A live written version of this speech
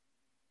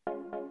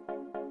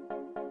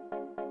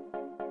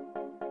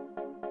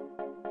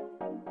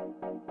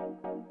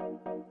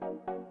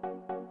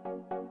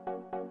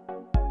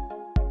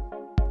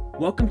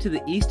Welcome to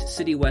the East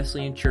City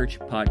Wesleyan Church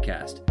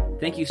podcast.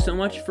 Thank you so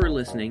much for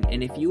listening,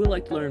 and if you would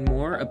like to learn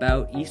more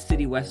about East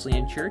City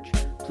Wesleyan Church,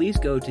 please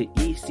go to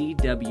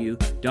ecw.org.nz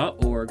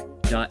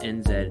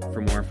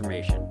for more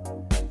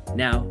information.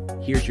 Now,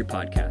 here's your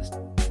podcast.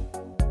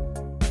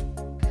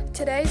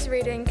 Today's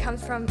reading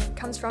comes from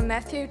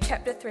Matthew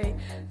chapter 3,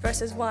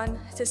 verses 1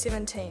 to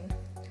 17.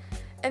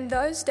 In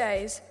those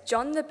days,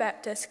 John the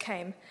Baptist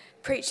came,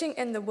 preaching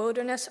in the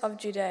wilderness of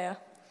Judea,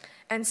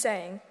 and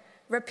saying,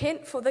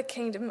 "Repent, for the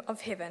kingdom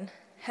of heaven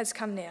has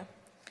come near."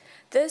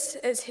 This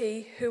is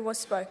he who was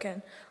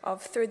spoken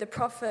of through the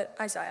prophet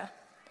Isaiah.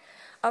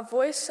 A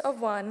voice of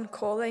one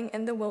calling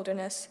in the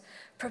wilderness,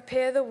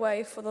 "Prepare the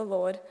way for the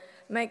Lord,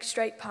 make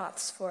straight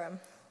paths for him."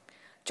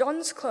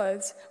 John's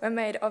clothes were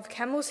made of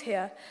camel's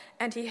hair,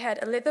 and he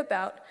had a leather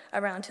belt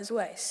around his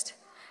waist.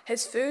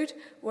 His food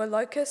were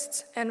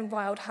locusts and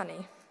wild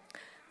honey.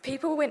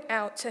 People went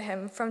out to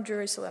him from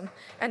Jerusalem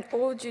and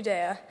all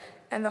Judea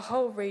and the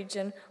whole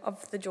region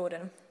of the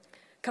Jordan.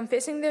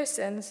 Confessing their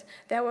sins,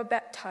 they were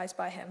baptized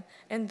by him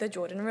in the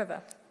Jordan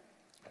River.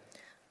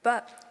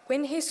 But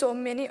when he saw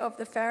many of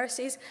the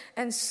Pharisees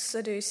and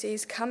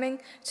Sadducees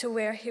coming to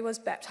where he was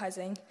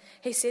baptizing,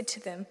 he said to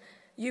them,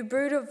 "You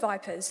brood of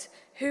vipers,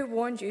 who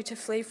warned you to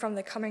flee from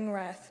the coming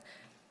wrath?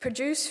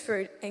 Produce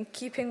fruit in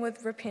keeping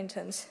with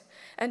repentance,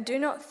 and do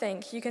not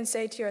think you can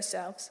say to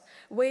yourselves,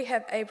 'We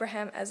have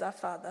Abraham as our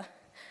father.'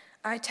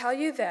 I tell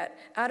you that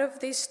out of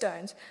these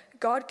stones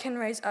God can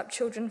raise up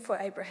children for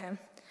Abraham.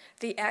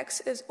 The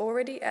axe is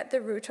already at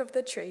the root of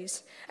the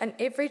trees, and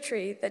every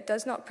tree that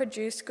does not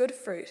produce good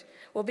fruit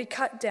will be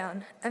cut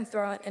down and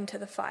thrown into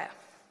the fire.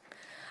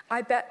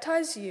 I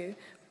baptize you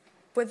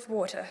with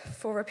water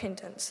for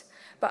repentance,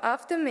 but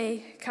after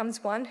me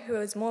comes one who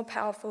is more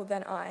powerful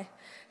than I,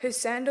 whose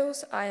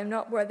sandals I am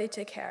not worthy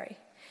to carry.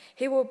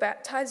 He will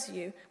baptize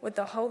you with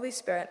the Holy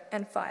Spirit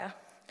and fire.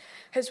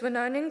 His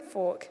winnowing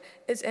fork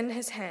is in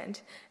his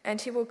hand, and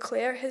he will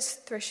clear his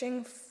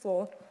threshing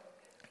floor,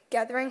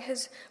 gathering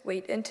his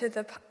wheat into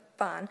the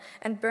barn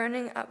and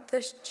burning up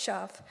the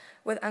chaff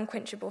with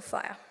unquenchable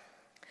fire."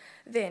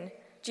 Then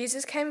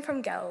Jesus came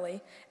from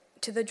Galilee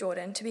to the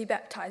Jordan to be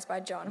baptized by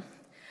John.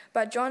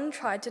 But John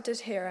tried to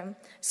deter him,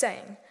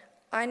 saying,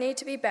 "I need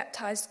to be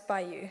baptized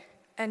by you,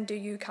 and do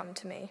you come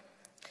to me?"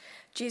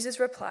 Jesus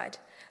replied,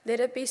 "Let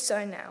it be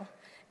so now.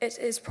 It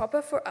is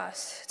proper for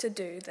us to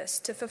do this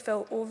to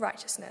fulfill all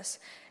righteousness."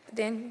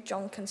 Then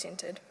John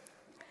consented.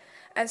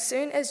 As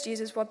soon as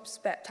Jesus was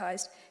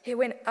baptized, he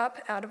went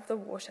up out of the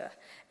water,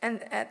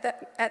 and at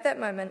that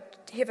moment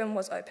heaven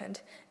was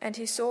opened, and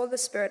he saw the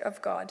Spirit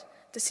of God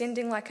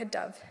descending like a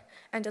dove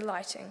and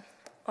alighting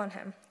on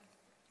him.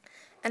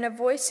 And a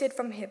voice said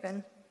from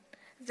heaven,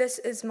 "This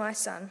is my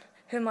Son,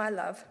 whom I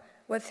love.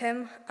 With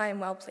him I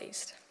am well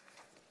pleased."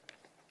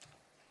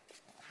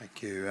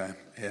 Thank you,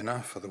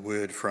 Anna, for the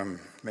word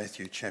from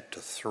Matthew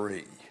chapter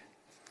 3.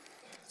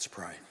 Let's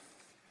pray.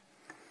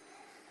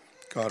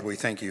 God, we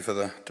thank you for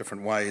the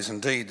different ways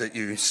indeed that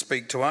you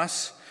speak to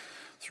us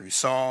through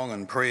song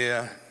and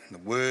prayer, the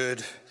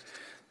word,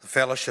 the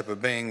fellowship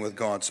of being with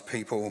God's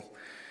people.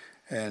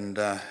 And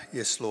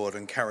yes, Lord,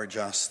 encourage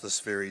us this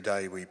very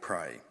day, we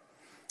pray.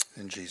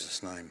 In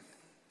Jesus' name,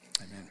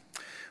 amen.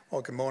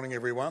 Well, good morning,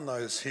 everyone,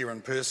 those here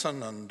in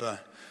person and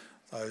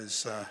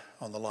those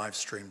on the live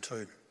stream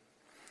too.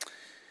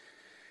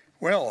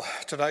 Well,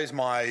 today's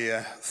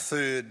my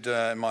third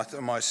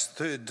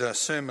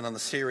sermon in the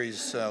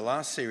series,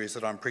 last series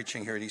that I'm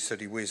preaching here at East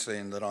City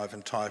Wesleyan, that I've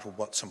entitled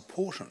 "What's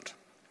Important?"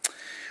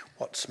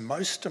 What's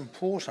most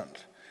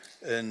important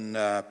in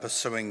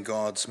pursuing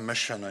God's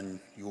mission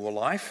in your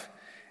life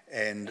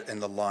and in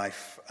the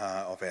life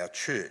of our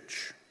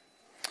church.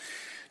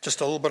 Just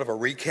a little bit of a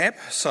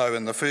recap. So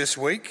in the first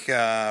week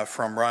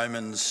from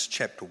Romans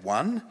chapter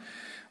 1,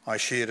 I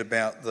shared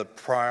about the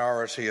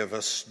priority of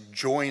us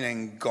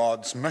joining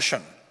God's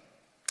mission.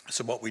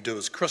 So what we do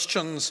as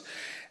Christians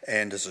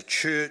and as a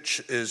church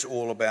is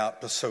all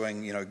about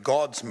pursuing,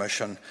 God's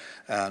mission,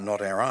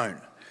 not our own.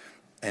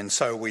 And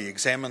so we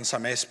examined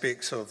some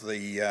aspects of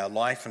the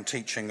life and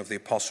teaching of the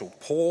Apostle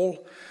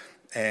Paul,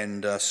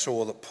 and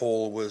saw that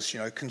Paul was,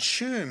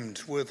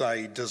 consumed with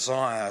a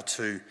desire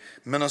to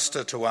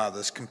minister to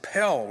others,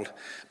 compelled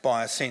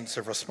by a sense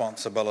of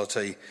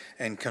responsibility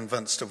and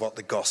convinced of what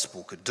the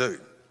gospel could do.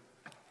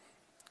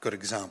 Good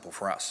example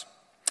for us.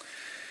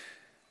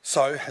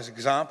 So, as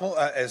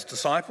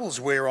disciples,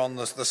 we're on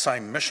the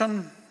same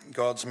mission,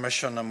 God's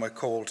mission, and we're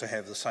called to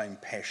have the same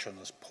passion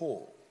as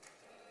Paul.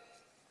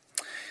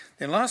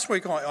 Then last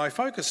week I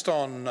focused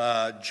on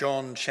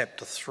John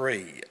chapter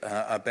 3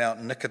 about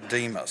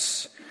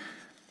Nicodemus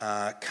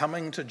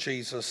coming to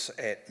Jesus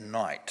at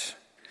night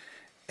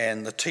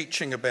and the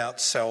teaching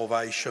about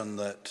salvation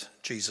that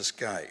Jesus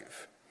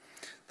gave.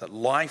 That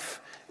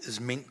life is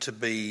meant to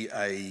be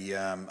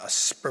a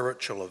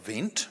spiritual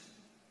event,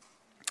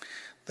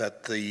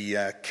 that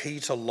the key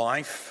to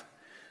life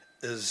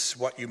is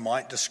what you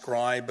might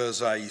describe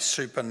as a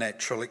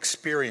supernatural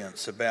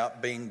experience about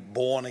being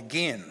born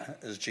again,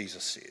 as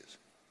Jesus says.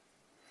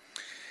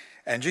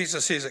 And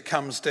Jesus says it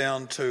comes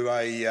down to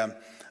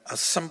a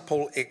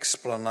simple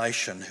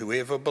explanation: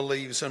 whoever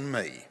believes in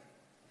me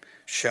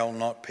shall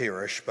not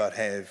perish but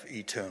have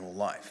eternal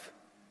life.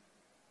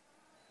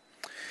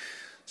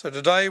 So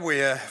today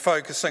we're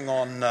focusing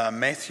on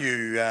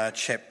Matthew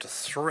chapter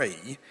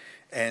 3,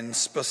 and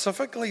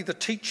specifically the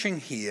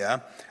teaching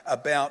here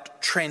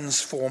about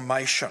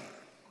transformation,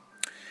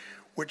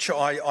 which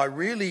I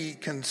really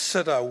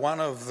consider one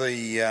of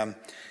the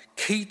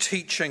key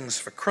teachings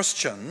for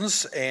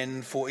Christians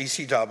and for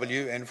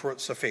ECW and for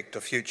its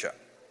effective future.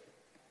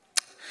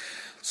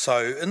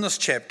 So in this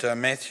chapter,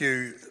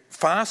 Matthew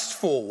fast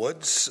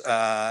forwards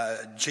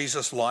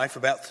Jesus' life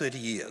about 30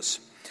 years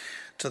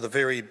to the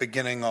very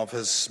beginning of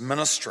his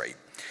ministry.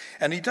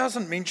 And he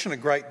doesn't mention a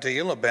great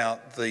deal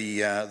about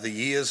the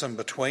years in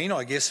between,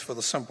 I guess for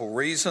the simple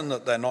reason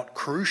that they're not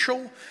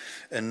crucial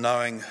in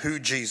knowing who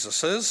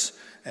Jesus is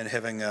and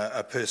having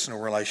a personal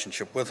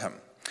relationship with him.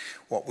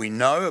 What we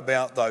know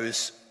about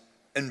those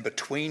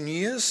in-between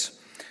years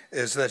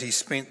is that he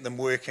spent them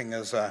working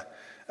as a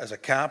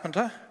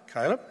carpenter,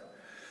 Caleb,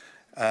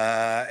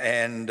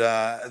 and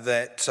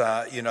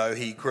that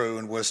he grew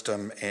in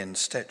wisdom and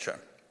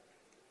stature.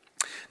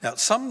 Now,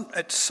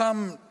 at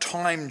some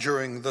time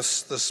during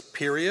this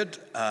period,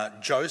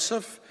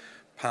 Joseph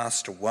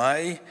passed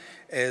away,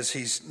 as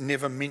he's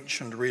never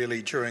mentioned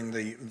really during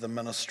the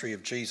ministry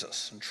of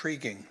Jesus.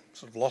 Intriguing,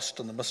 sort of lost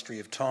in the mystery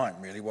of time,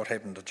 really, what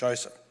happened to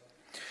Joseph.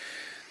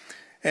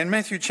 And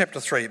Matthew chapter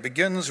 3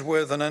 begins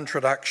with an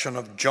introduction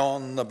of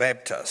John the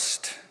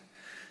Baptist.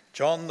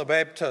 John the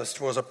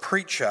Baptist was a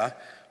preacher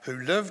who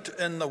lived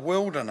in the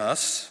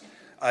wilderness,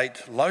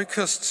 ate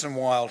locusts and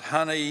wild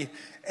honey,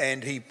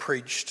 and he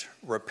preached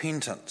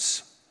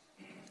repentance.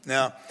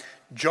 Now,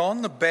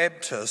 John the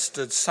Baptist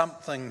did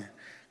something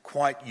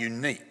quite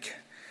unique.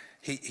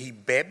 He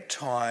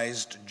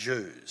baptized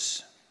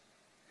Jews.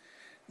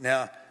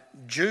 Now,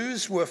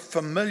 Jews were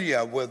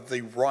familiar with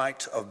the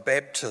rite of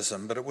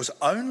baptism, but it was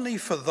only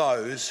for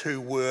those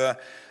who were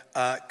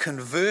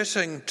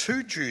converting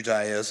to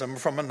Judaism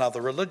from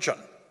another religion.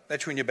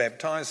 That's when you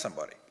baptize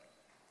somebody.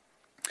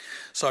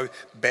 So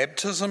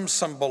baptism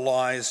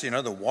symbolised,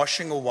 the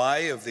washing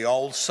away of the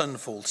old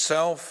sinful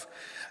self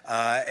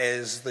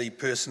as the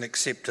person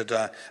accepted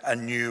a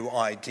new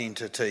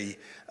identity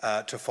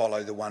to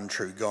follow the one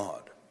true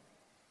God.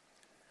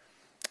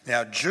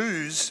 Now,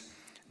 Jews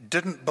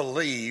didn't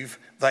believe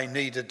they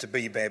needed to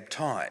be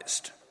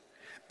baptised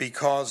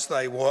because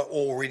they were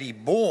already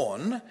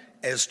born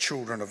as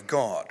children of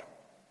God.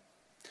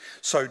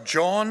 So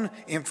John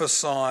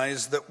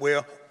emphasised that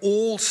we're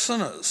all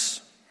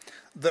sinners,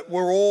 that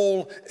we're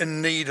all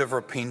in need of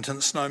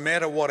repentance, no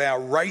matter what our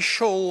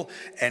racial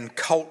and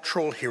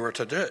cultural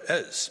heritage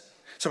is.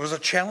 So it was a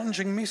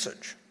challenging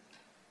message.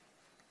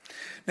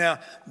 Now,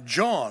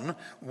 John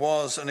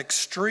was an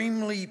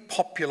extremely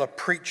popular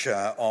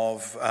preacher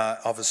of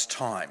his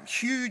time.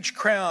 Huge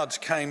crowds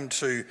came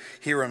to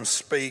hear him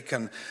speak,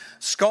 and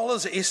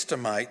scholars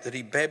estimate that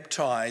he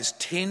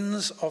baptised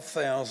tens of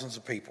thousands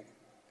of people.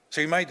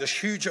 So he made this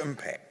huge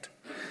impact.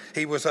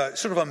 He was a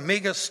sort of a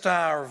mega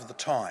star of the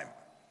time.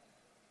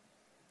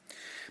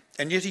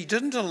 And yet he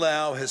didn't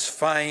allow his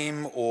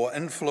fame or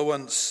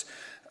influence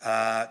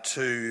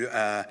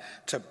to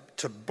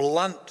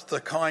blunt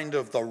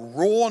the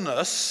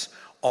rawness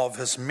of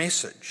his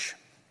message.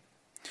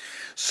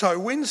 So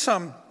when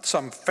some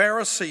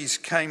Pharisees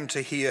came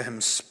to hear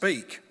him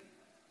speak,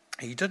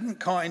 he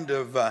didn't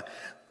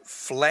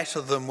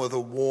flatter them with a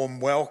warm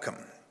welcome.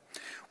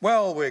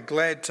 Well, we're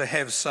glad to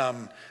have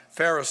some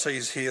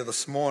Pharisees here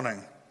this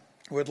morning.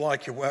 We'd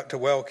like to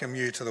welcome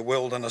you to the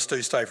wilderness.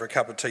 Do stay for a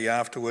cup of tea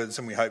afterwards,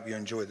 and we hope you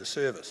enjoy the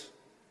service.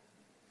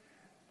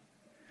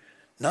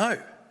 No.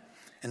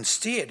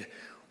 Instead,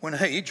 when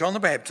he, John the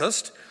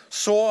Baptist,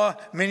 saw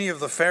many of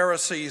the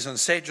Pharisees and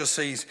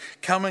Sadducees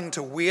coming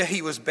to where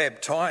he was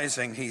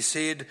baptizing, he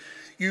said,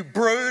 "You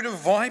brood of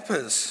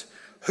vipers,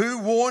 who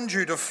warned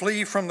you to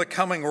flee from the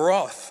coming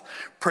wrath?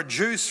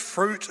 Produce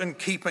fruit in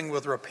keeping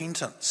with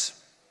repentance."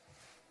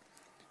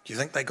 Do you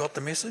think they got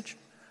the message?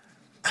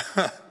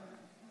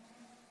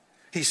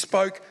 He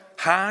spoke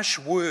harsh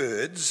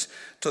words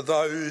to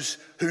those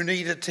who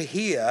needed to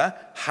hear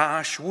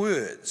harsh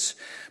words.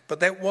 But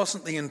that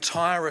wasn't the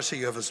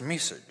entirety of his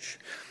message.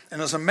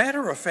 And as a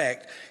matter of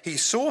fact, he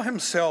saw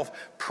himself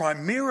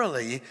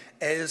primarily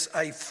as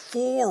a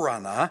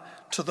forerunner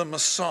to the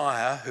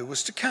Messiah who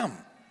was to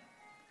come.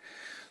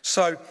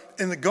 So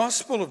in the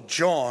Gospel of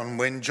John,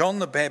 when John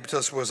the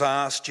Baptist was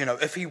asked,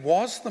 if he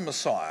was the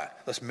Messiah,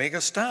 this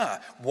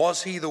megastar,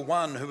 was he the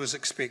one who was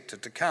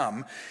expected to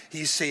come?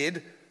 He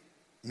said,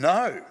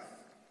 no.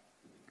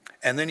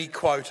 And then he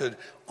quoted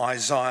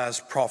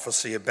Isaiah's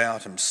prophecy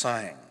about him,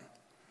 saying,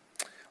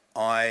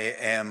 "I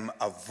am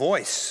a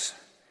voice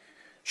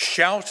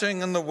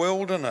shouting in the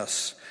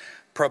wilderness,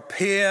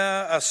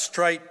 prepare a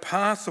straight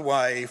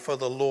pathway for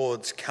the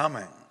Lord's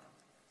coming."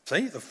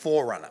 See, the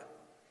forerunner.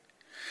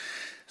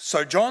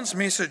 So John's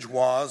message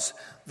was,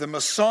 the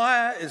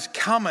Messiah is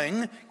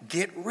coming,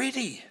 get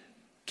ready,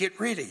 get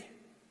ready.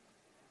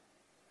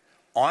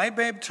 I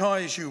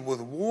baptize you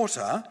with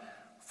water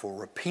for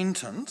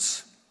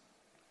repentance,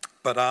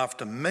 But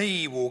after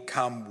me will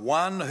come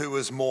one who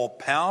is more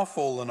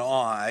powerful than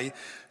I,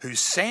 whose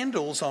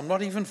sandals I'm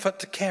not even fit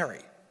to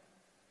carry."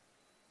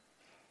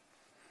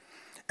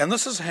 And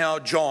this is how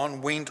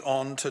John went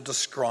on to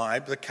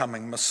describe the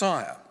coming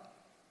Messiah.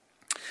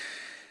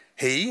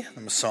 "He,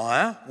 the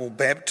Messiah, will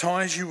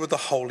baptize you with the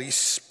Holy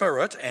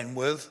Spirit and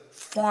with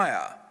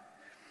fire.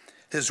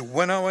 His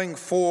winnowing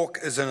fork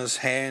is in his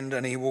hand,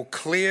 and he will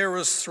clear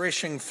his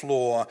threshing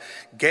floor,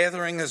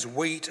 gathering his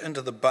wheat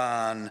into the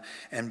barn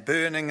and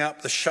burning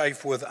up the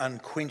chaff with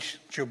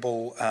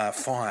unquenchable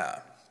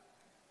fire."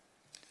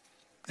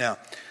 Now,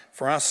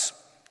 for us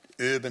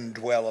urban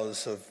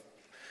dwellers of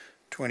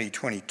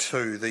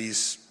 2022,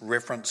 these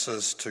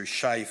references to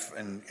chaff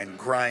and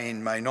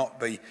grain may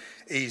not be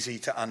easy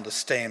to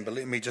understand, but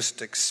let me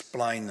just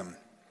explain them.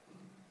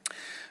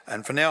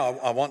 And for now,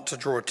 I want to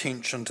draw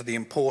attention to the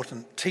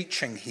important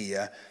teaching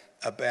here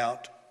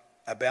about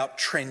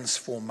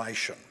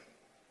transformation.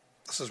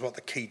 This is what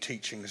the key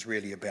teaching is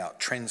really about,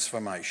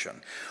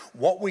 transformation.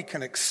 What we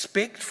can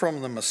expect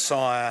from the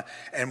Messiah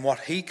and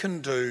what he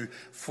can do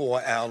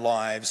for our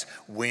lives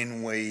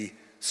when we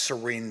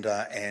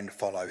surrender and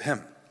follow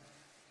him.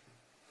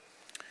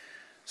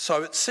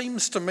 So it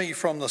seems to me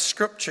from the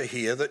scripture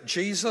here that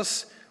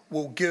Jesus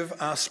will give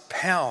us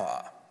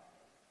power.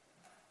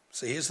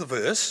 So here's the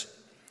verse.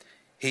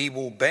 "He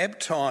will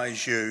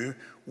baptize you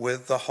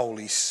with the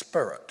Holy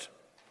Spirit."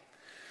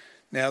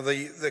 Now,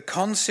 the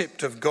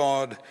concept of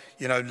God,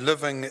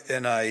 living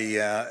in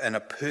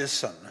a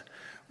person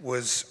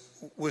was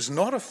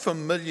not a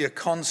familiar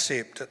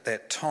concept at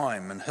that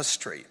time in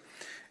history.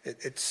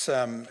 It's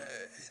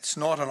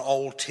not an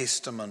Old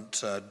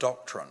Testament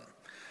doctrine.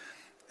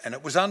 And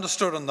it was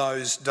understood in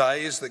those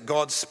days that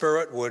God's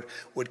Spirit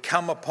would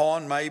come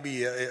upon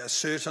maybe a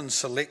certain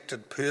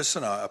selected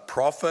person, a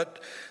prophet,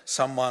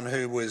 someone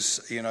who was,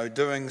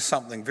 doing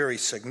something very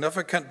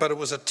significant, but it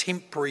was a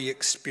temporary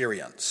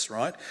experience,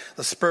 right?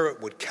 The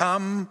Spirit would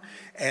come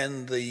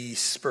and the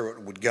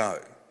Spirit would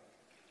go.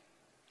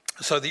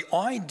 So the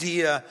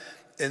idea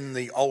in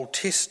the Old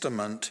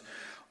Testament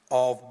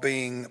of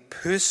being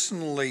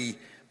personally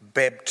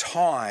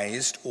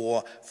baptized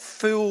or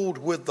filled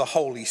with the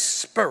Holy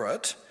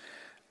Spirit,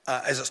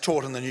 as it's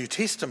taught in the New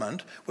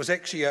Testament, was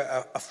actually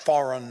a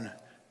foreign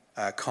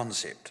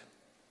concept.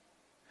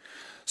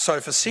 So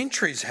for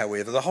centuries,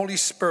 however, the Holy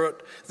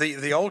Spirit,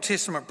 the Old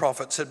Testament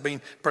prophets had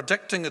been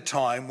predicting a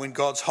time when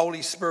God's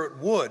Holy Spirit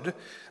would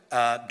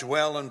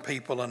dwell in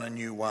people in a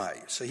new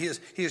way. So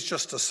here's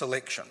just a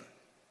selection.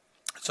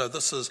 So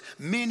this is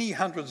many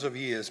hundreds of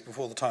years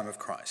before the time of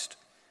Christ,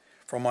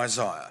 from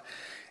Isaiah.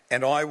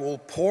 "And I will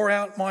pour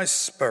out my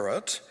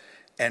Spirit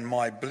and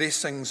my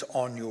blessings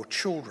on your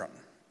children."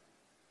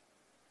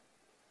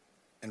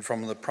 And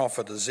from the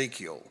prophet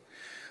Ezekiel,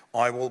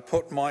 "I will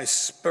put my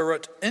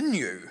Spirit in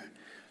you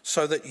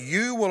so that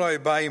you will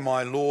obey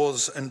my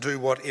laws and do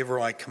whatever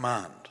I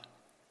command.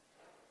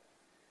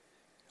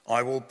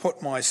 I will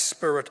put my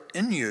Spirit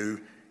in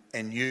you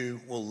and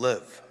you will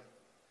live."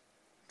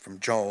 From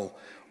Joel,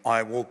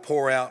 "I will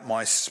pour out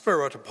my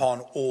Spirit upon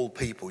all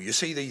people." You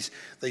see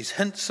these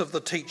hints of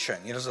the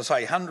teaching, as I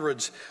say,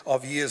 hundreds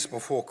of years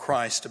before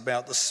Christ,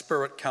 about the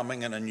Spirit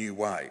coming in a new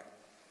way.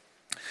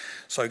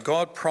 So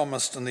God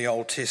promised in the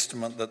Old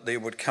Testament that there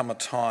would come a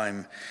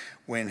time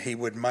when he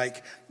would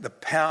make the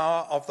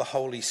power of the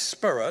Holy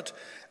Spirit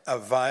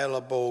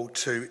available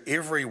to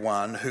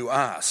everyone who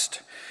asked.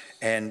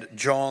 And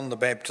John the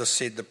Baptist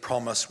said the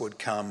promise would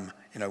come,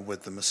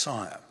 with the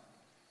Messiah.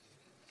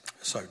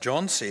 So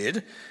John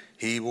said,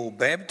 "He will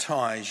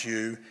baptize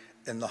you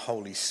in the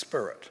Holy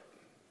Spirit."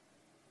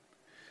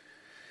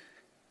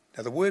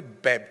 Now the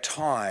word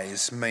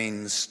baptize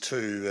means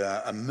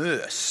to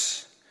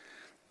immerse.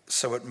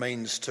 So it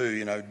means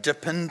to,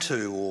 dip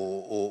into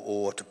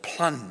or to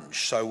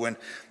plunge. So when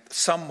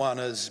someone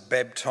is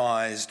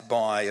baptized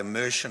by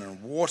immersion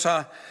in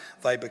water,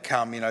 they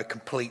become,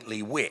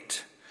 completely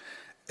wet.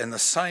 In the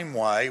same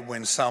way,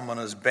 when someone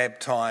is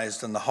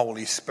baptized in the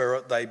Holy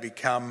Spirit, they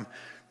become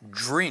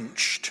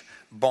drenched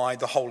by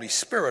the Holy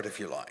Spirit, if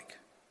you like.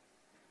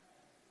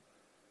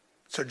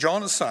 So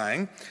John is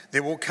saying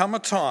there will come a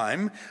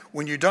time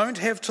when you don't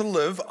have to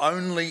live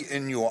only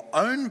in your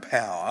own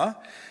power,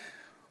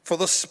 for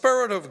the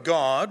Spirit of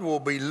God will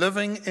be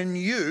living in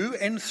you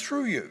and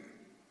through you.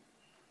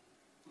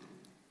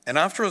 And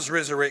after his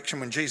resurrection,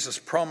 when Jesus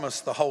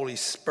promised the Holy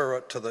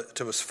Spirit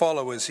to his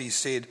followers, he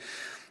said,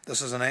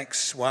 this is in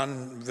Acts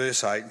 1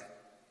 verse 8,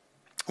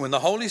 "When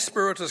the Holy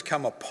Spirit has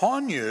come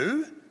upon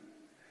you,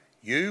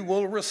 you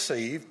will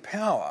receive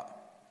power."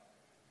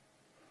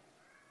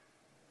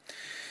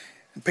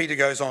 And Peter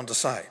goes on to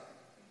say,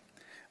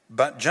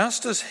 "But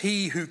just as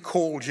he who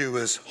called you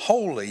is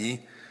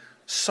holy,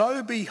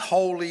 so be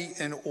holy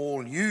in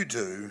all you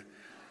do,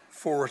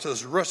 for it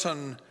is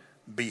written,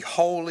 'Be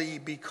holy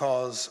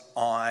because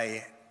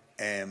I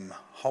am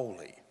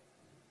holy.'"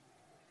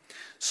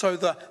 So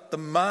the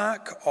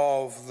mark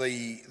of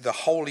the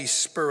Holy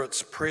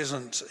Spirit's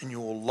presence in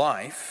your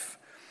life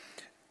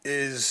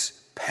is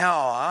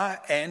power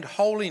and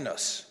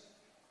holiness.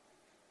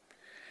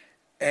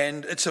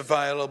 and it's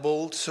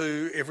available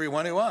to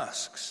everyone who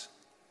asks.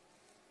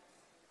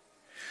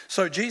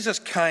 So Jesus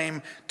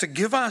came to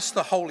give us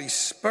the Holy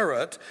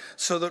Spirit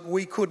so that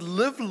we could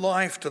live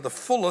life to the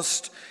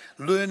fullest,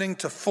 learning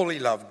to fully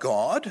love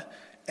God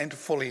and to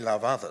fully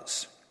love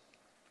others.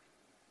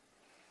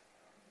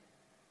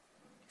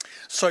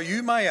 So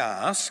you may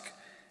ask,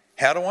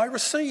 how do I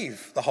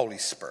receive the Holy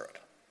Spirit?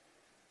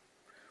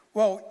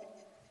 Well,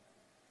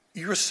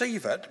 you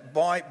receive it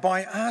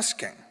by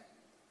asking.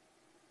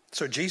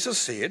 So Jesus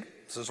said,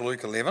 this is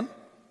Luke 11,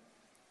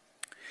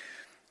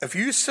 if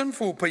you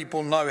sinful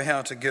people know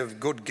how to give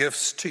good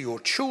gifts to your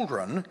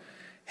children,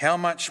 how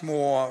much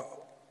more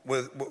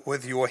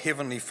with your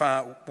heavenly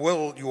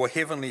will your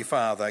heavenly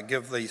Father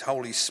give the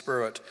Holy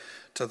Spirit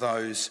to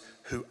those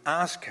who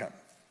ask him?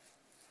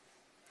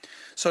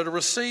 So to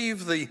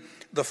receive the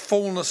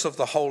fullness of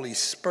the Holy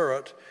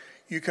Spirit,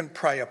 you can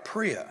pray a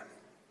prayer.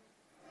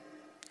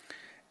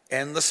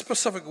 And the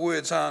specific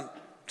words aren't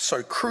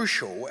so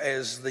crucial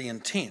as the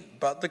intent,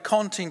 but the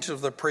content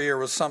of the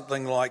prayer is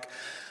something like,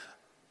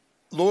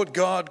 Lord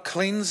God,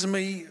 cleanse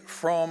me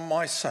from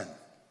my sin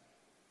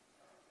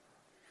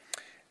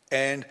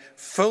and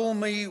fill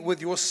me with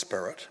your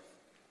Spirit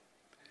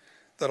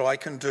that I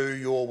can do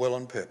your will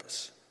and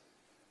purpose.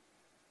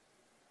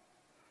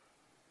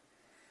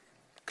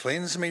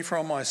 Cleanse me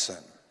from my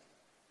sin.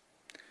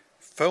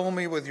 Fill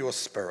me with your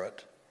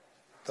Spirit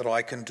that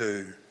I can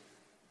do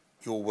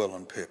your will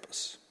and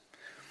purpose.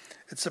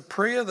 It's a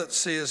prayer that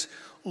says,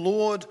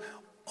 Lord,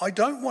 I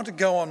don't want to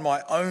go on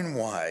my own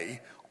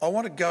way. I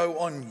want to go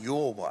on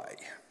your way.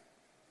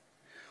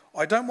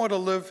 I don't want to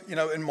live,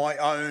 in my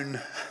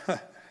own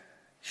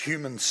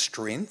human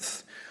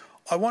strength.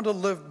 I want to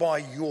live by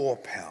your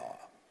power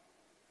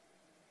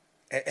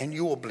and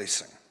your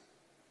blessing.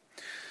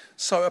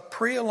 So a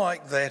prayer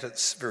like that,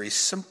 it's very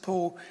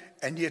simple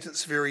and yet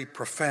it's very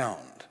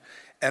profound,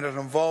 and it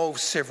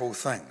involves several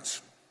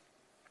things.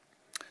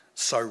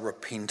 So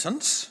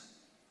repentance,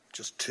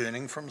 just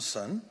turning from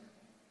sin.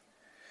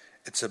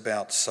 It's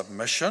about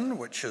submission,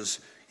 which is,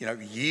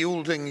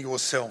 yielding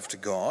yourself to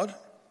God.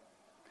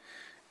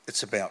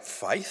 It's about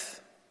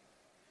faith,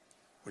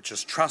 which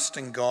is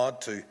trusting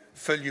God to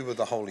fill you with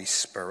the Holy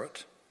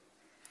Spirit.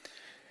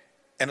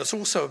 And it's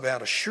also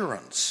about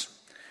assurance,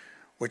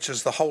 which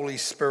is the Holy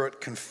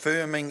Spirit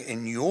confirming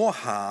in your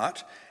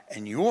heart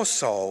and your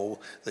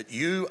soul that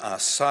you are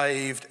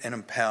saved and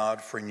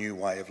empowered for a new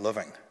way of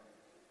living.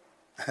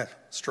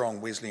 Strong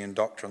Wesleyan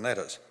doctrine, that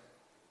is.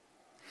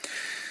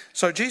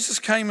 So Jesus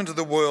came into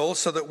the world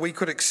so that we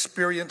could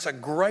experience a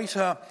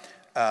greater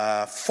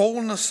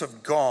fullness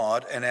of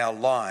God in our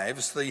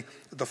lives,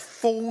 the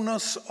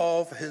fullness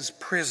of his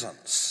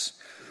presence,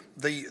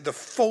 the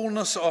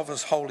fullness of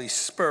his Holy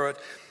Spirit,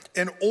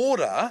 in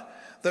order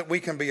that we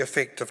can be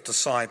effective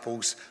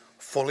disciples,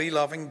 fully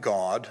loving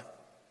God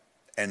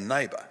and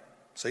neighbour.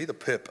 See the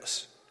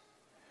purpose.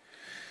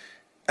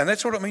 And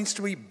that's what it means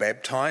to be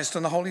baptised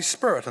in the Holy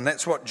Spirit, and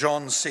that's what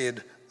John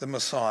said the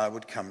Messiah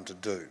would come to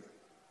do.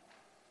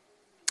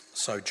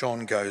 So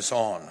John goes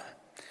on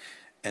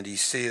and he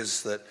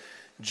says that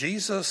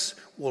Jesus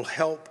will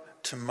help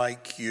to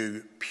make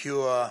you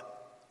pure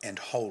and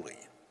holy.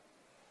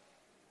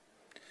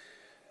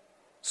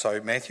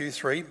 So Matthew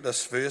 3,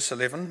 this verse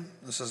 11,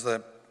 this is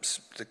the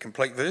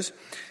complete verse.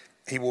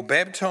 He will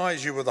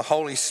baptize you with the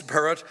Holy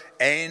Spirit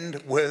and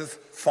with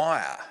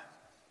fire.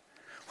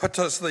 What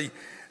does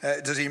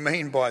he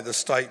mean by the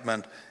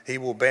statement, he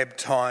will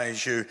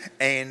baptize you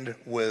and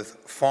with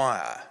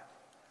fire?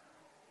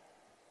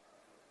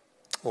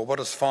 Well, what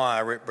does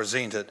fire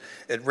represent?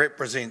 It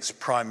represents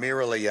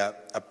primarily a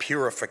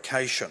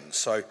purification.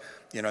 So,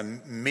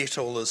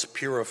 metal is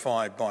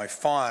purified by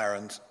fire,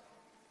 and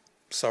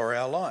so are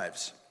our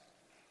lives.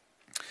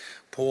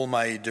 Paul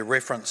made a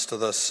reference to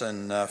this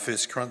in 1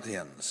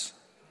 Corinthians.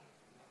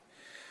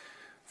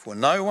 For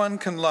no one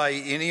can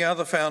lay any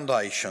other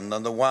foundation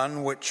than the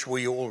one which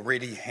we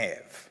already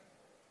have,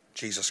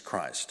 Jesus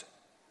Christ.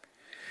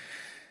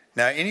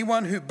 Now,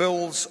 anyone who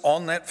builds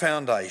on that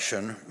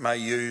foundation may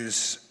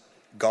use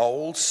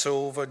gold,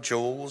 silver,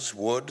 jewels,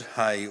 wood,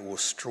 hay, or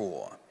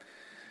straw.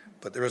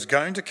 But there is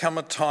going to come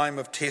a time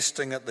of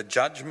testing at the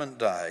judgment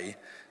day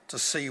to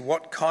see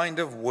what kind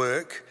of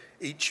work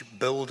each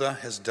builder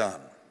has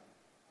done.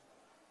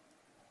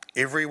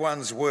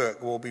 Everyone's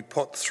work will be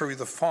put through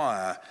the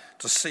fire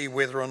to see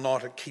whether or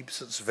not it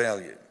keeps its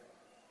value.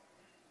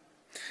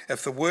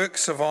 If the work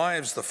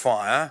survives the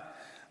fire,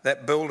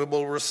 that builder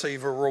will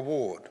receive a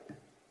reward.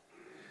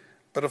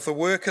 But if the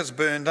work is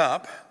burned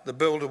up, the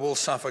builder will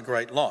suffer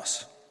great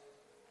loss.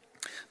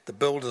 The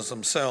builders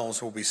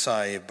themselves will be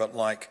saved, but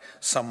like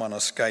someone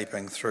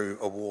escaping through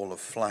a wall of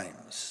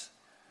flames.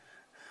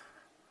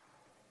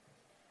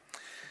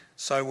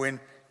 So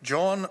when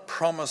John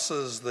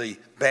promises the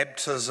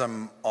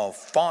baptism of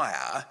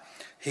fire,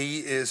 he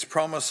is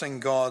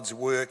promising God's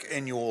work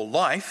in your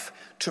life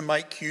to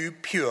make you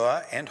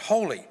pure and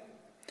holy.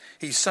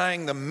 He's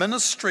saying the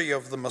ministry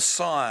of the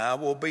Messiah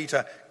will be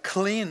to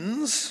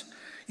cleanse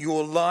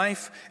your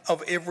life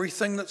of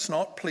everything that's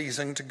not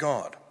pleasing to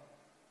God.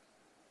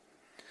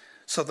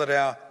 so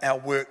that our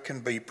work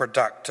can be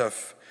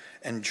productive.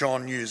 And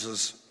John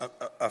uses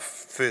a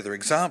further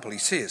example. He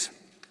says,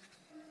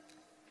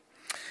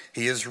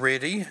 he is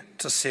ready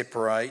to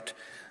separate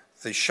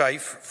the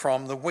chaff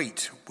from the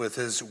wheat with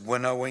his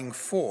winnowing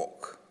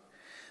fork.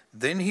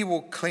 Then he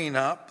will clean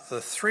up the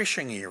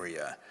threshing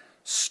area,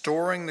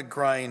 storing the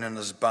grain in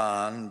his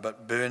barn,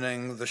 but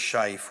burning the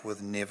chaff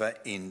with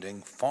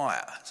never-ending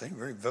fire. It's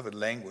very vivid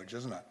language,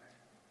 isn't it?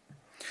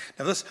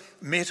 Now, this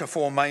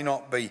metaphor may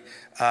not be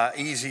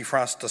easy for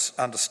us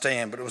to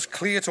understand, but it was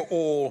clear to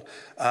all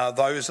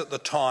those at the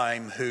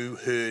time who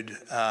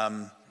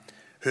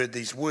heard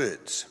these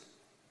words.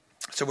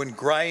 So when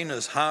grain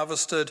is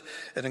harvested,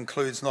 it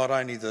includes not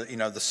only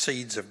the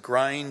seeds of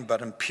grain,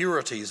 but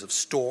impurities of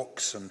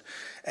stalks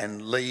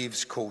and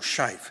leaves called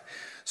chaff.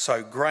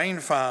 So grain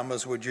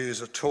farmers would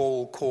use a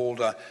tool called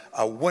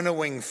a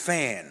winnowing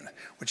fan,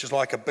 which is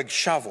like a big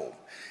shovel.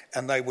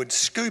 And they would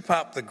scoop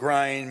up the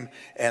grain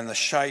and the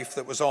chaff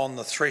that was on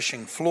the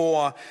threshing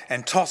floor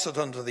and toss it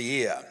into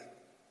the air.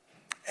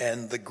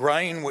 And the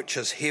grain, which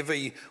is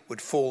heavy,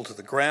 would fall to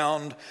the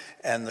ground,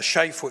 and the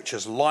chaff, which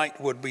is light,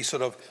 would be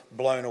sort of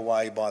blown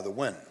away by the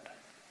wind.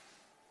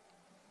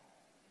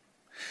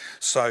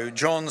 So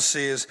John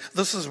says,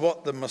 this is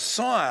what the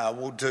Messiah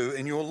will do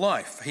in your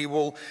life. He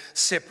will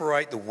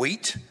separate the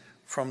wheat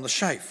from the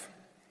chaff,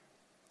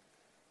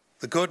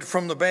 the good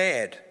from the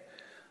bad,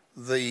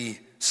 the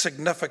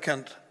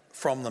significant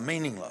from the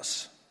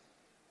meaningless.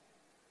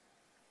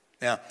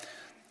 Now,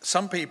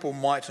 some people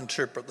might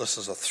interpret this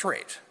as a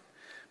threat,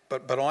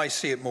 but I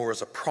see it more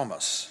as a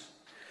promise.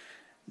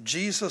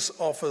 Jesus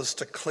offers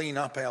to clean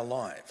up our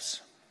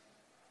lives,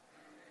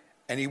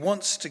 and he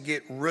wants to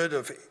get rid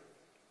of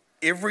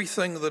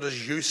everything that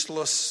is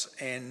useless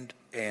and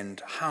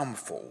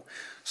harmful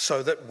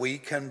so that we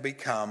can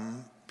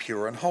become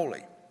pure and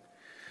holy.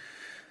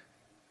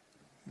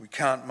 We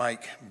can't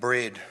make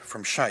bread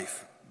from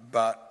chaff,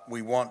 but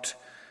we want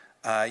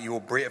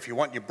your bread. If you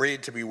want your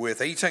bread to be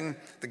worth eating,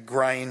 the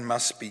grain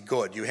must be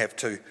good. You have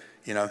to,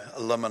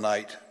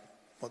 eliminate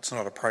what's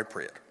not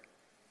appropriate.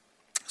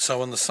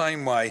 So in the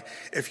same way,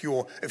 if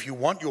you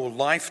want your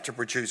life to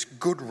produce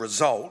good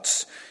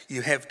results,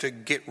 you have to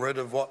get rid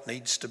of what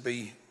needs to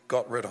be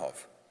got rid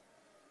of.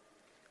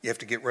 You have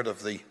to get rid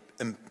of the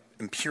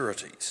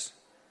impurities.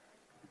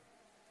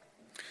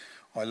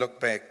 I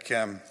look back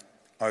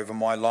over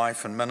my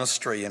life and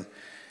ministry and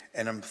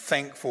I'm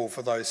thankful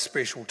for those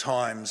special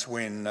times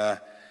when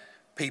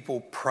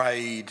people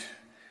prayed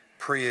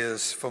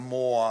prayers for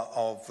more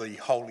of the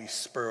Holy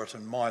Spirit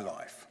in my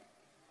life.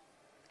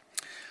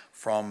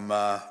 From,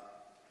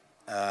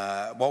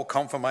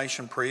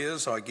 confirmation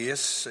prayers, I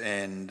guess,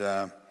 and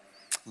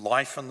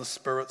Life in the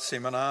Spirit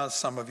seminars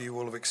some of you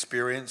will have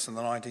experienced in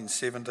the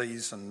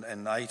 1970s and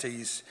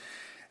 80s.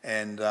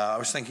 And I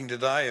was thinking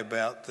today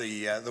about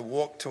the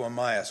walk to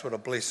Emmaus, what a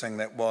blessing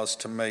that was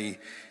to me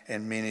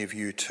and many of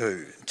you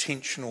too.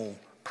 Intentional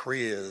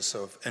prayers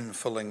of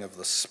infilling of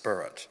the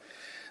Spirit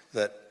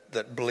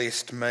that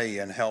blessed me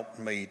and helped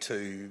me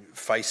to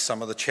face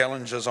some of the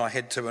challenges I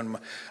had to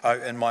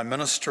in my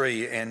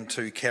ministry and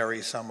to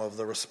carry some of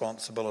the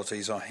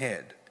responsibilities I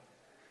had.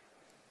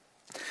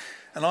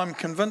 And I'm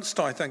convinced,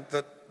 I think,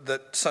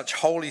 that such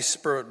Holy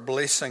Spirit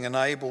blessing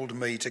enabled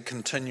me to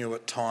continue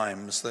at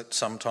times that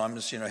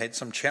sometimes, had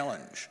some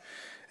challenge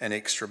and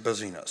extra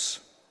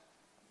busyness.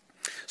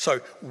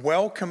 So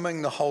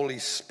welcoming the Holy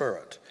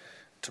Spirit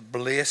to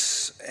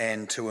bless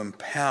and to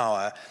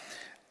empower,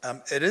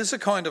 it is a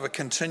kind of a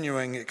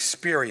continuing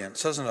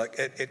experience, isn't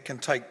it? It can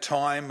take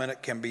time and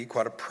it can be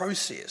quite a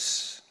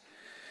process.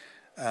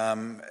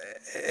 And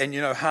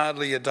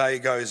hardly a day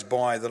goes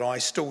by that I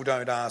still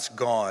don't ask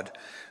God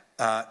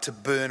to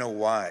burn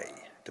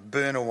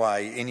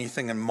away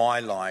anything in my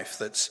life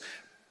that's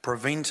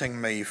preventing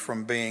me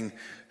from being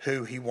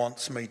who he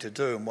wants me to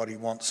do and what he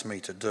wants me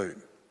to do.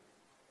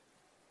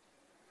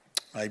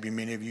 Maybe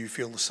many of you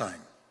feel the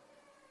same.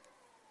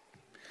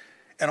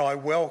 And I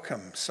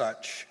welcome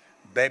such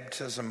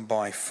baptism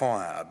by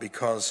fire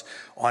because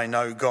I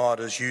know God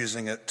is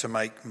using it to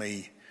make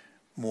me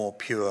more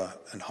pure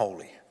and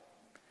holy.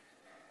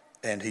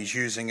 And he's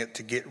using it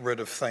to get rid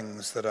of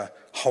things that are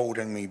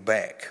holding me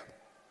back.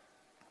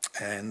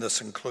 And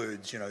this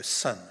includes,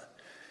 sin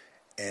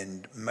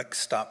and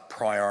mixed up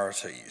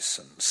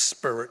priorities and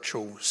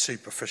spiritual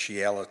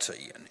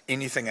superficiality and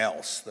anything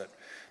else that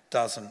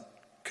doesn't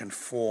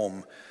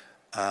conform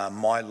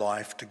my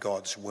life to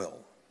God's will.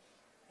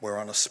 We're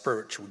on a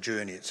spiritual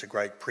journey. It's a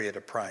great prayer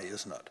to pray,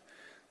 isn't it?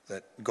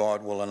 That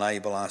God will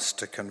enable us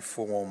to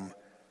conform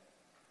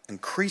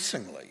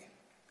increasingly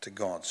to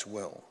God's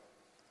will.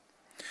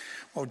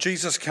 Well,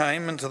 Jesus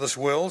came into this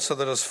world so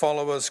that his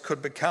followers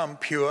could become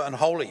pure and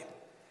holy.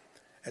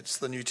 It's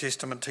the New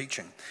Testament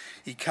teaching.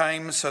 He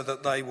came so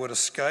that they would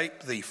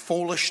escape the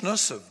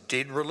foolishness of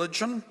dead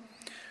religion,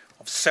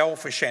 of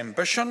selfish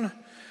ambition,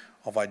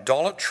 of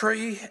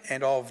idolatry,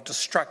 and of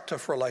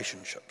destructive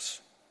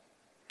relationships.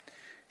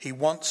 He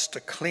wants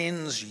to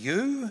cleanse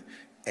you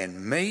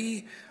and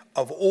me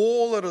of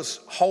all that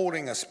is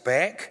holding us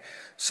back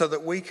so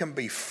that we can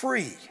be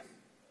free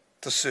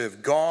to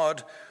serve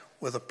God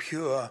with a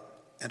pure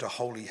and a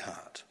holy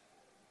heart.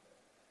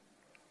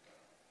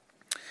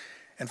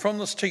 And from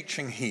this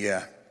teaching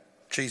here,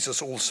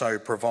 Jesus also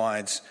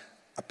provides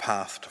a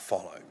path to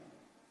follow.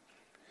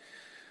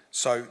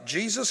 So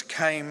Jesus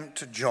came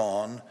to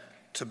John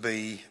to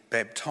be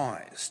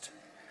baptized.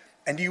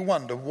 And you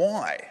wonder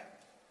why?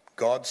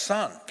 God's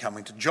Son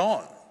coming to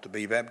John to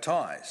be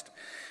baptized.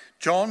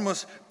 John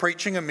was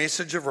preaching a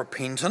message of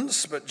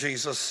repentance, but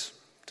Jesus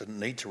didn't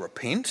need to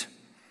repent.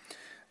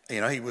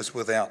 He was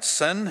without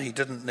sin. He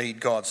didn't need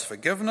God's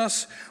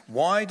forgiveness.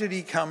 Why did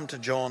he come to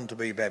John to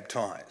be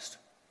baptized?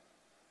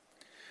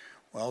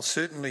 Well,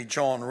 certainly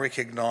John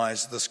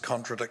recognized this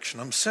contradiction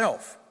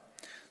himself.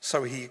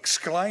 So he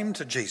exclaimed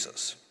to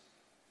Jesus,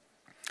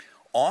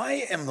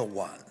 "I am the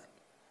one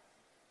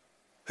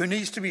who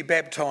needs to be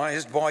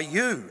baptized by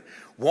you.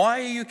 Why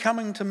are you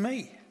coming to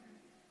me?"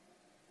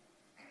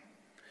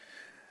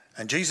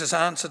 And Jesus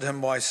answered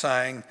him by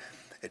saying,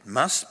 "It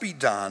must be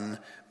done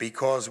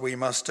because we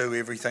must do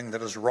everything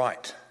that is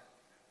right."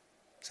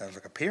 Sounds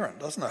like a parent,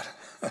 doesn't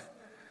it?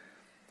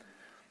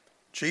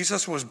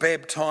 Jesus was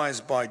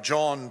baptized by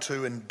John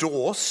to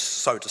endorse,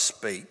 so to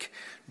speak,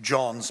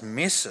 John's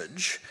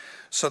message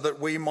so that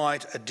we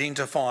might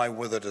identify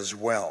with it as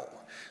well.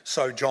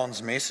 So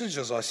John's message,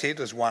 as I said,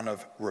 is one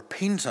of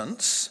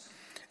repentance.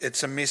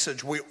 It's a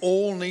message we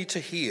all need to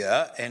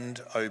hear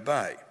and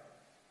obey.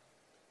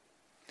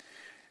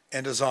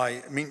 And as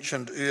I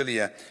mentioned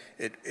earlier,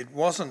 it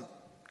wasn't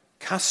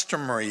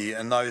customary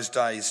in those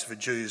days for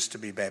Jews to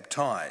be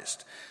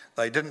baptized.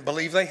 They didn't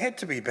believe they had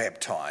to be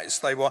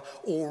baptized. They were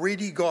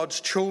already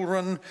God's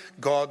children,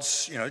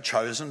 God's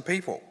chosen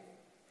people.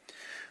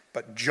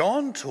 But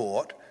John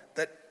taught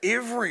that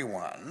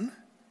everyone,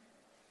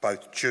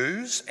 both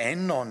Jews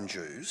and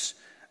non-Jews,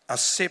 are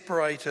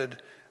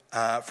separated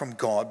from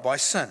God by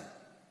sin.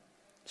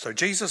 So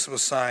Jesus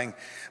was saying,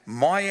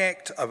 my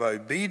act of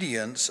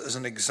obedience is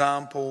an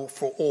example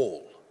for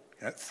all.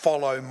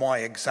 Follow my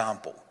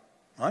example,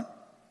 right?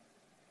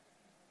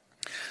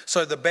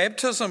 So the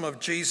baptism of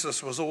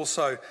Jesus was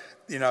also,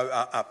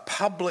 a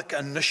public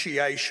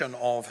initiation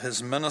of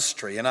his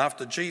ministry. And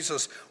after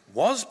Jesus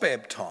was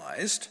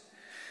baptized,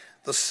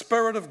 the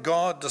Spirit of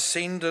God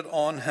descended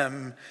on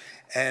him,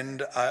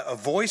 and a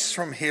voice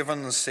from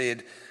heaven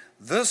said,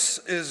 "This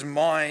is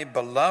my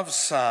beloved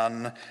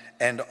Son,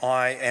 and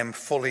I am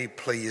fully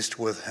pleased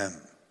with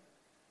him."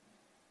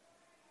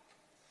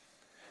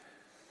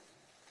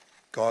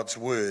 God's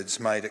words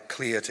made it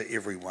clear to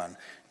everyone.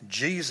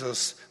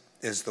 Jesus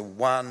is the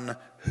one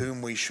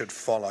whom we should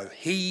follow.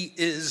 He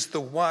is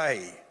the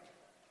way.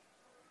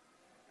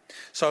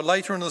 So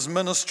later in his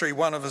ministry,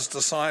 one of his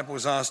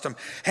disciples asked him,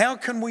 "How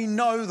can we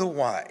know the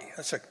way?"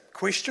 That's a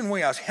question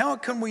we ask. How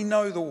can we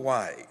know the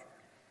way?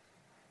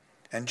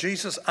 And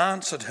Jesus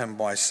answered him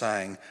by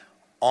saying,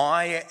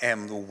 "I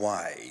am the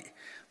way,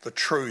 the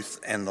truth,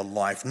 and the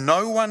life.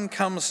 No one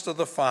comes to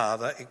the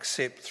Father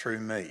except through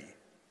me."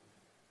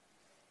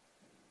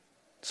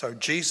 So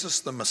Jesus,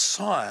 the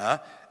Messiah,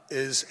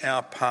 is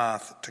our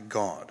path to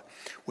God.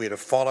 We're to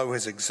follow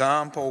his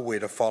example, we're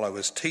to follow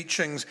his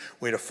teachings,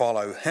 we're to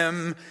follow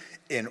him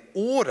in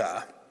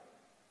order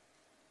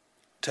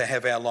to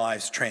have our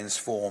lives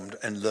transformed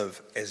and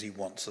live as he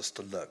wants us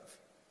to live.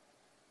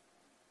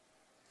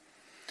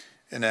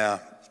 In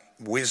our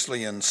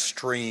Wesleyan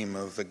stream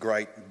of the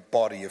great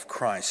body of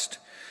Christ,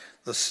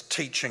 this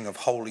teaching of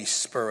Holy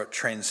Spirit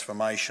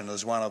transformation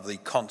is one of the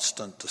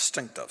constant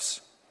distinctives.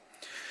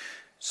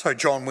 So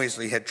John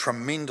Wesley had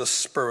tremendous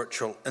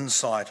spiritual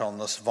insight on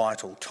this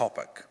vital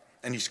topic,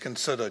 and he's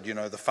considered,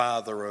 the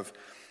father of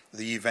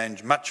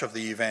much of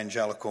the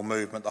evangelical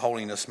movement, the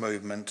holiness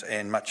movement,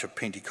 and much of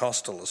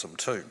Pentecostalism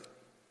too.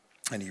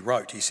 And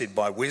he said,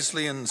 "By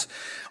Wesleyans,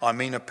 I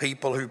mean a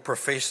people who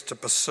profess to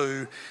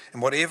pursue,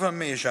 in whatever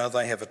measure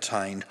they have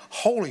attained,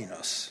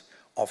 holiness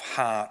of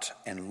heart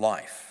and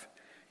life,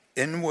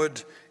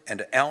 inward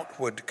and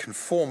outward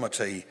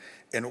conformity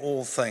in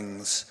all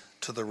things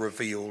to the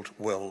revealed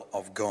will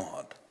of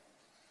God."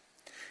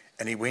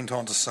 And he went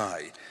on to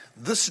say,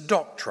 this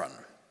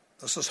doctrine,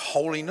 this is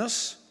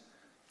holiness,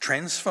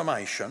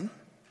 transformation,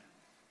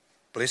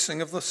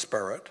 blessing of the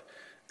Spirit,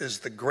 is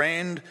the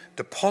grand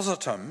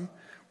depositum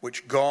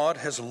which God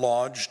has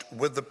lodged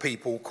with the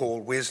people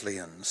called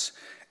Wesleyans.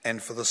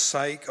 And for the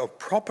sake of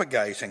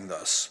propagating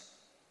this,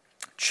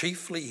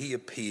 chiefly he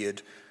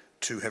appeared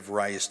to have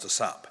raised us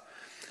up.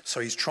 So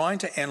he's trying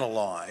to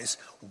analyse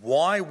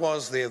why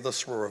was there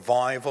this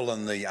revival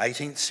in the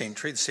 18th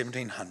century, the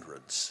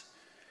 1700s.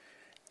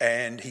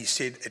 And he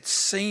said it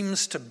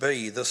seems to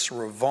be this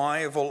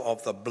revival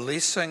of the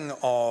blessing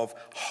of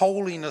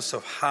holiness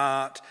of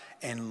heart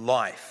and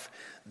life.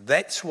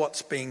 That's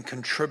what's being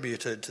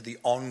contributed to the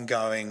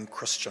ongoing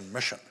Christian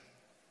mission.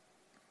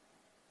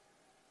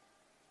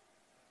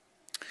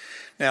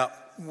 Now,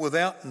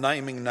 without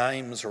naming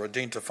names or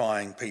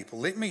identifying people,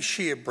 let me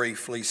share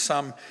briefly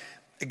some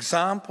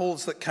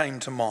examples that came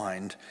to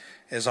mind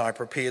as I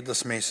prepared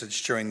this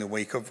message during the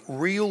week of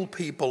real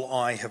people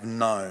I have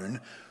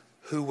known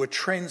who were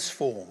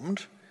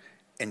transformed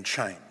and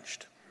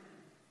changed.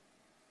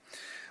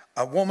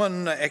 A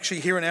woman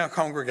actually here in our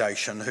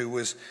congregation who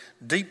was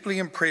deeply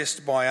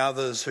impressed by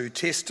others who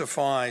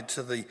testified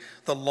to the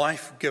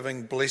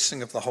life-giving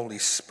blessing of the Holy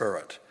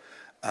Spirit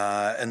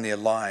in their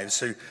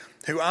lives,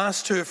 who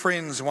asked her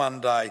friends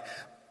one day,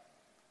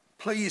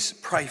 please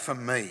pray for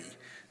me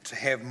to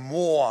have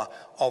more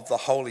of the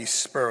Holy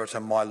Spirit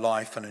in my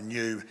life in a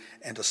new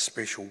and a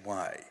special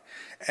way.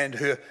 And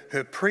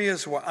her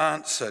prayers were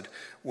answered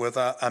with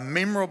a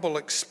memorable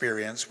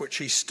experience which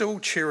she still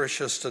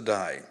cherishes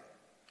today,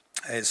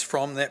 as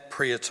from that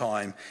prayer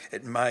time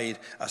it made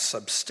a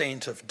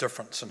substantive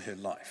difference in her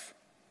life.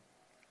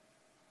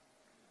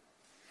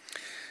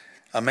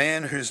 A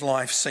man whose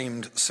life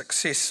seemed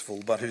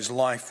successful but whose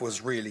life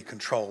was really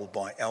controlled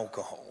by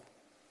alcohol.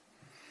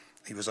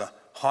 He was a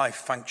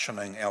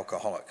high-functioning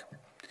alcoholic.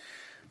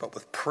 But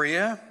with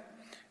prayer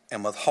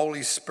and with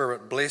Holy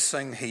Spirit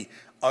blessing, he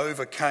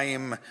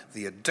overcame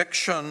the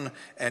addiction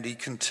and he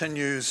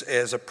continues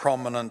as a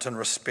prominent and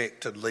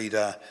respected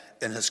leader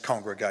in his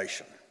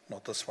congregation.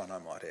 Not this one, I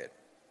might add.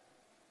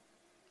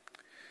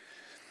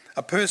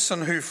 A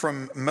person who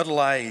from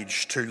middle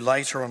age to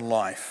later in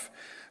life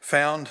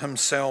found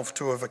himself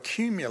to have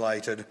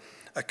accumulated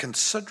a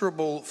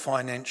considerable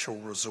financial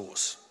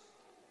resource.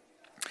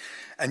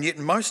 And yet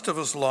most of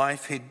his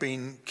life he'd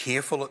been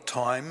careful at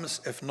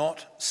times, if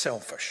not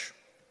selfish.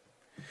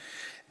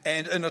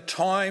 And in a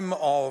time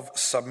of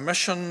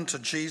submission to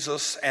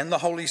Jesus and the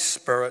Holy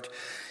Spirit,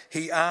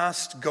 he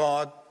asked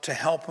God to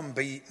help him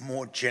be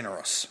more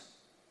generous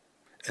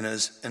in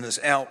his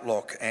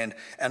outlook and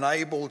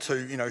able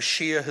to,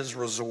 share his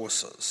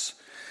resources.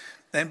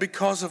 And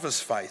because of his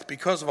faith,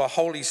 because of a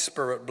Holy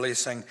Spirit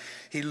blessing,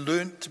 he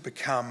learnt to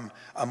become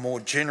a more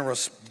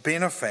generous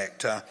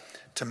benefactor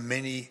to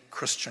many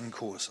Christian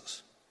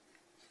causes.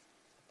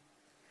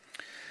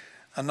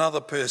 Another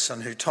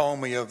person who told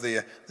me of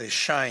their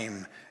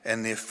shame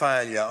and their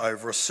failure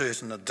over a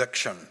certain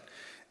addiction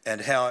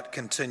and how it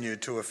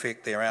continued to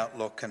affect their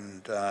outlook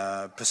and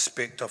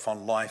perspective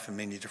on life in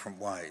many different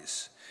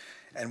ways.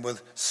 And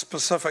with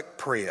specific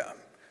prayer,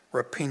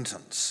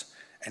 repentance,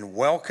 and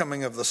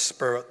welcoming of the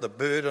Spirit, the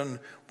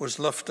burden was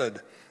lifted,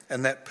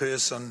 and that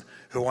person,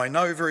 who I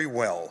know very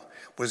well,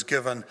 was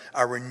given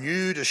a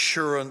renewed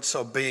assurance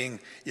of being,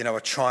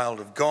 a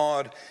child of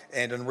God,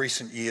 and in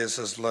recent years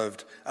has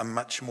lived a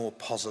much more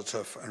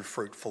positive and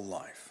fruitful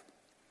life.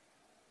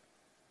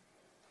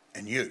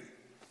 And you,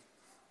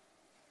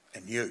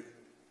 and you,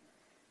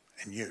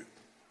 and you.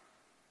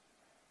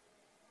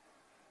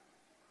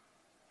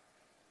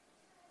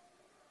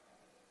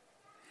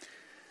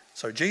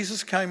 So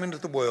Jesus came into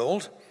the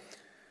world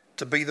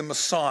to be the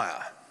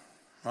Messiah,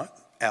 right?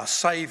 Our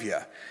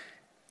Saviour,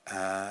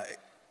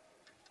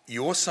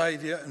 your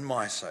Saviour and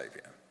my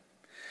Saviour.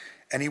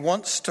 And he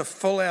wants to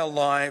fill our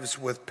lives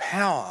with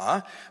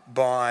power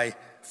by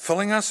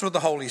filling us with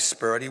the Holy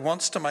Spirit. He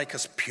wants to make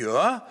us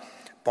pure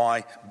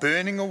by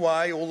burning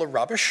away all the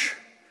rubbish,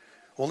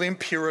 all the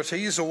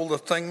impurities, all the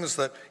things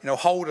that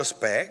hold us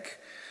back,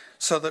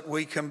 so that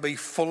we can be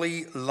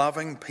fully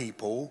loving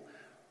people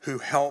who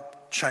help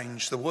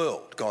change the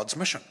world, God's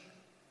mission.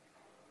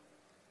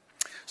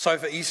 So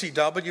for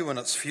ECW and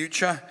its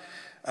future,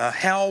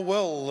 how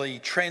will the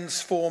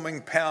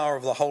transforming power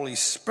of the Holy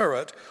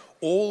Spirit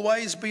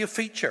always be a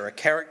feature, a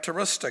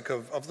characteristic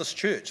of this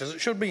church, as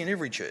it should be in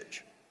every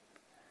church?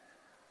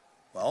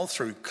 Well,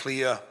 through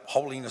clear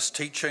holiness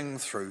teaching,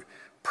 through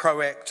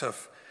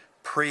proactive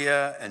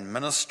prayer and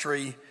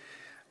ministry,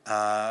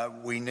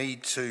 we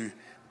need to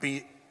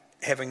be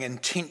having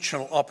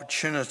intentional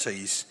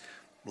opportunities,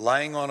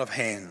 laying on of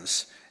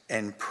hands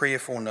and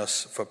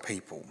prayerfulness for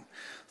people,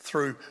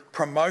 through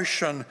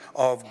promotion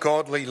of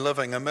godly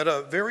living amid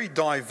a very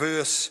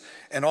diverse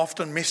and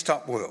often messed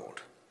up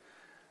world.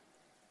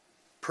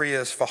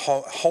 Prayers for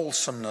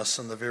wholesomeness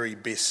in the very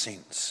best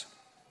sense.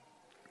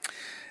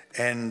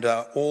 And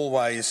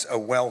always a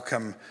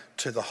welcome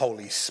to the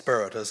Holy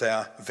Spirit, as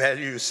our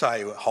values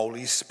say,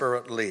 Holy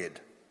Spirit led.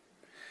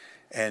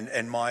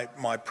 And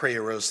my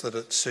prayer is that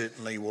it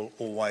certainly will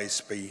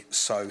always be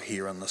so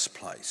here in this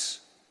place.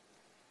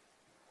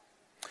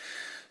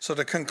 So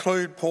to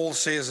conclude, Paul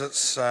says it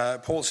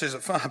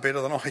far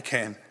better than I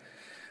can.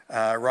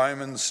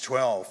 Romans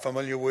 12,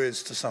 familiar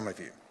words to some of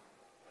you.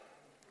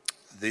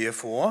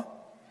 Therefore,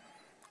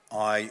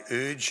 I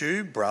urge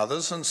you,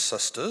 brothers and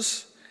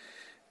sisters,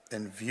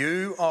 in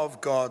view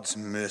of God's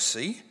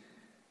mercy,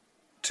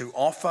 to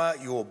offer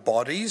your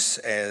bodies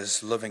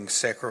as living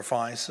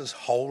sacrifices,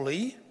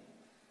 holy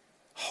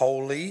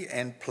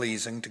and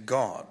pleasing to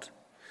God.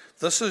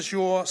 This is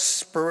your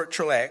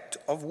spiritual act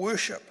of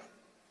worship.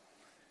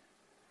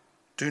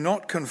 Do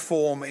not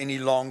conform any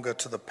longer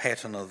to the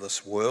pattern of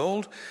this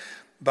world,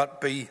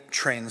 but be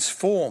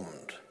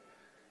transformed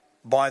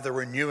by the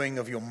renewing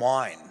of your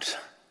mind.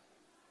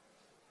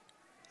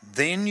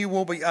 Then you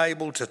will be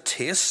able to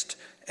test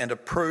and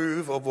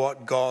approve of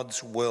what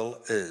God's will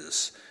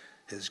is,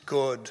 his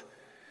good,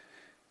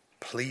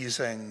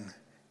 pleasing,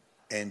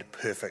 and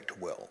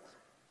perfect will.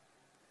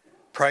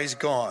 Praise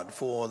God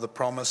for the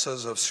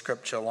promises of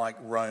Scripture like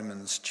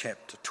Romans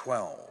chapter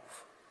 12.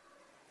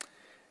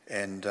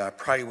 and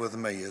pray with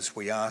me as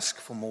we ask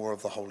for more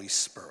of the Holy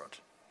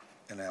Spirit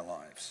in our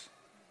lives.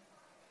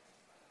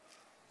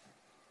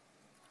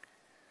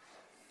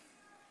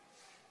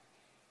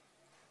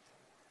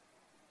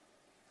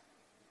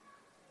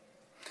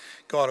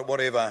 God, at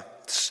whatever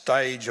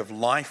stage of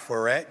life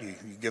we're at, you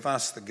give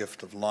us the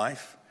gift of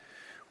life,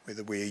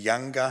 whether we're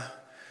younger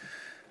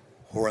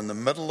or in the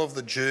middle of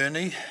the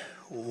journey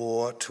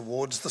or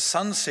towards the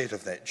sunset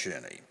of that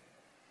journey.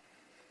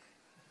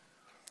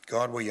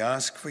 God, we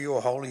ask for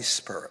your Holy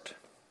Spirit.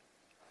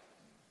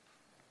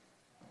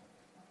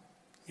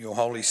 Your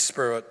Holy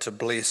Spirit to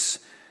bless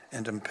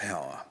and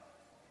empower.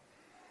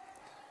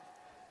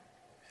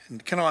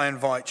 And can I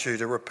invite you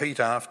to repeat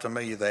after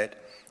me that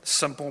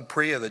simple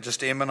prayer that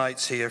just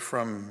emanates here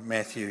from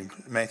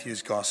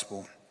Matthew's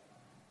Gospel.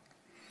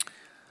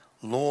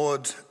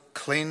 Lord,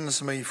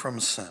 cleanse me from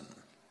sin.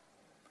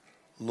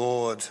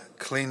 Lord,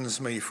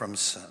 cleanse me from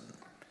sin.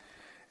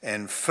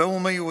 And fill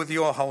me with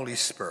your Holy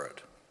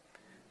Spirit.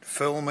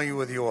 Fill me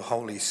with your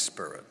Holy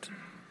Spirit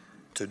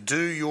to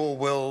do your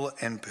will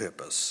and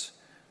purpose.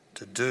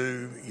 To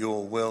do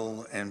your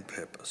will and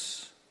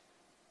purpose.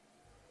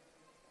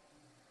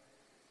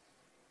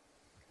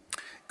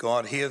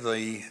 God, hear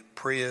the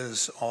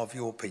prayers of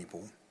your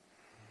people.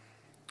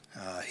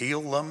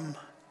 Heal them,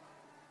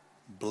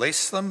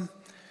 bless them,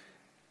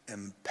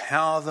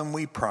 empower them,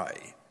 we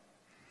pray,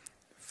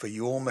 for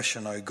your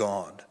mission, O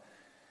God,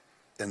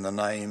 in the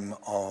name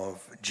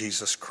of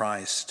Jesus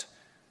Christ,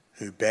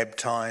 who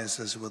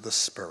baptizes with the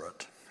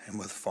Spirit and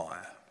with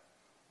fire.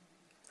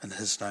 In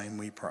his name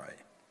we pray.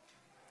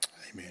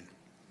 Amen.